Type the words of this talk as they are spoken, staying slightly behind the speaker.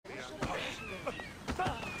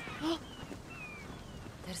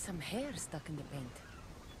some hair stuck in the paint.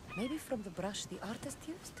 Maybe from the brush the artist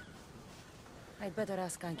used? I'd better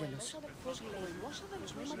ask Angelos.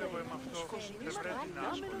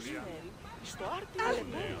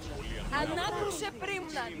 Ανάκρουσε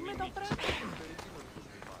πρίμνα με το πράγμα.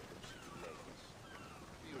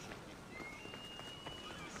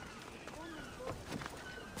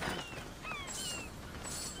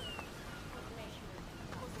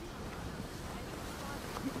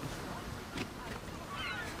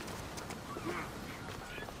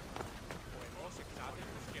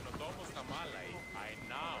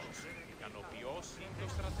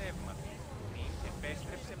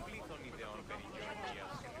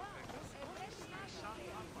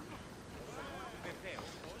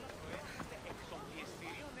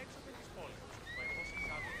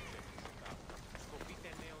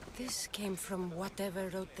 This came from whatever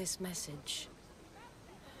wrote this message.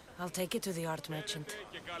 I'll take it to the art merchant.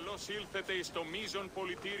 Και καλώς ήλθετε εις το μείζον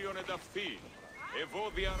πολιτήριον ενταυθεί.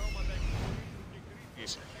 Ευώδη αρώματα εκ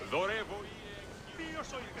δωρεύω ή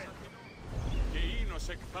εκπίος ο και ίνος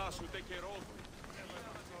εκθάσουτε και ρόδου.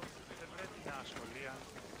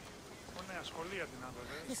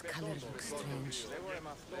 This color looks strange.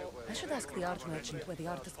 I should ask the art merchant where the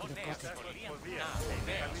artist could have got it.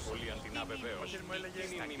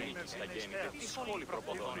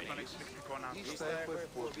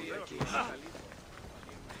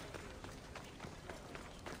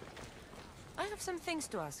 I have some things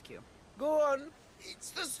to ask you. Go on. It's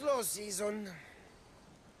the slow season.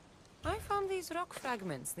 I found these rock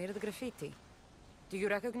fragments near the graffiti. Do you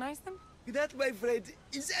recognize them? That, my friend,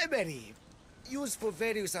 is emery. Used for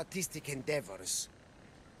various artistic endeavors.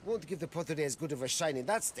 Won't give the pottery as good of a shine in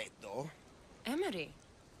that state, though. Emery?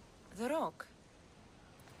 The rock?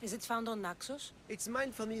 Is it found on Naxos? It's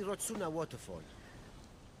mined from the Rotsuna waterfall.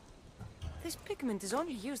 This pigment is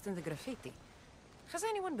only used in the graffiti. Has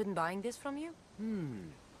anyone been buying this from you?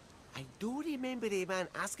 I do remember a man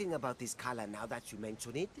asking about this color now that you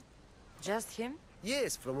mention it. Just him?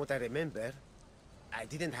 Yes, from what I remember. I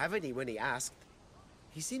didn't have any when he asked.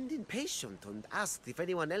 He seemed impatient and asked if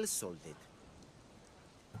anyone else sold it.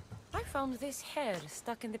 I found this hair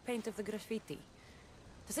stuck in the paint of the graffiti.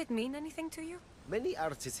 Does it mean anything to you? Many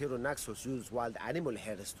artists here on Naxos use wild animal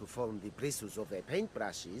hairs to form the bristles of their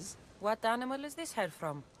paintbrushes. What animal is this hair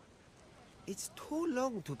from? It's too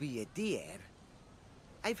long to be a deer.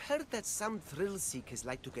 I've heard that some thrill seekers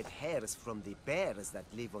like to get hairs from the bears that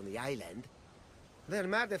live on the island. They're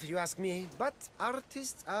mad if you ask me, but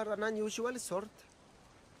artists are an unusual sort.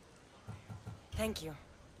 Thank you.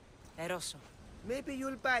 Eroso. Maybe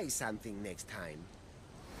you'll buy something next time.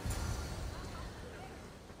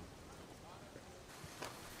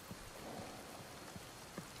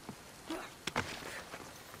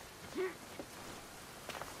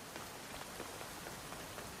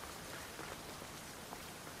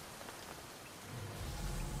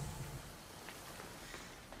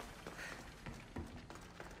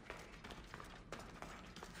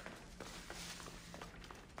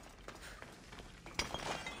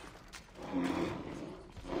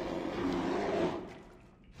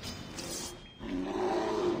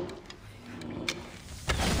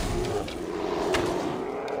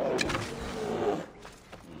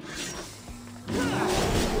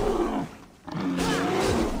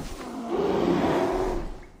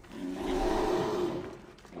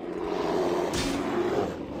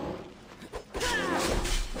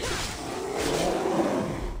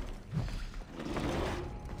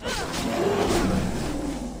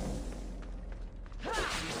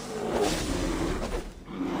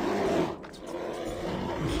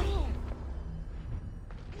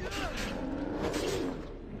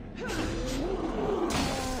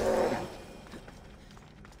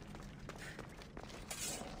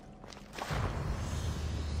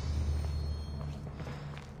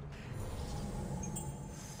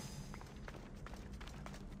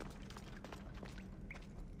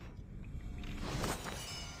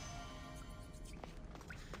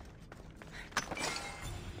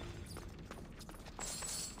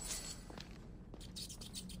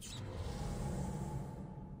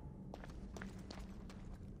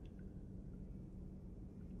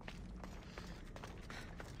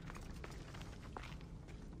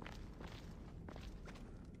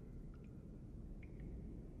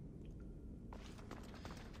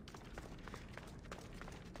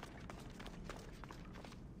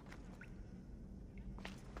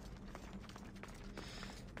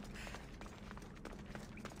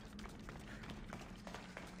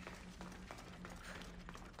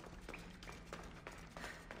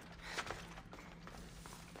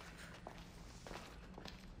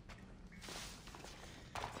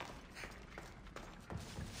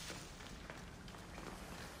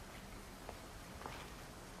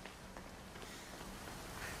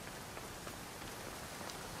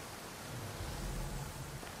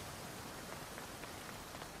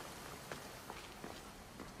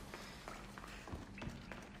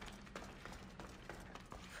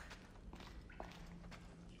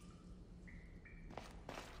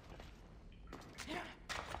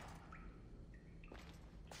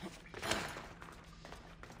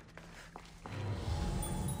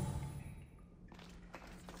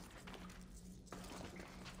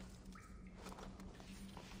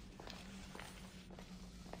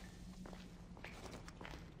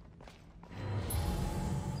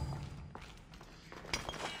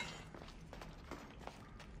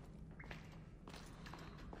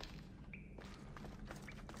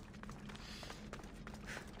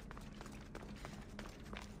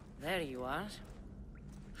 There you are.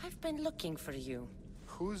 I've been looking for you.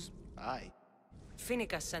 Who's I?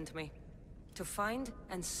 Finica sent me. To find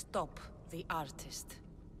and stop the artist.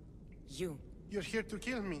 You. You're here to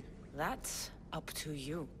kill me. That's up to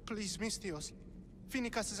you. Please, Mistios.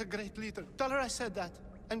 Finicas is a great leader. Tell her I said that.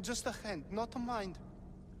 I'm just a hand, not a mind.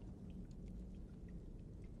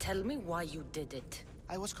 Tell me why you did it.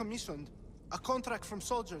 I was commissioned. A contract from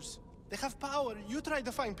soldiers. They have power. You try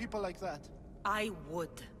to find people like that. I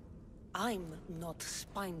would. I'm not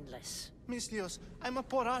spineless. Mistios, I'm a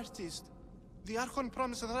poor artist. The Archon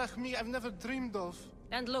promised Rachmi I've never dreamed of.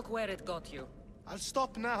 And look where it got you. I'll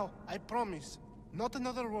stop now, I promise. Not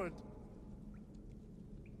another word.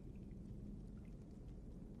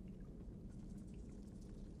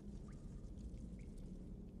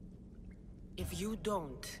 If you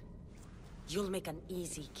don't, you'll make an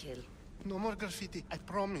easy kill. No more graffiti, I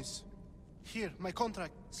promise. Here, my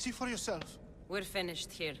contract. See for yourself. We're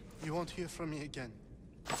finished here. You won't hear from me again.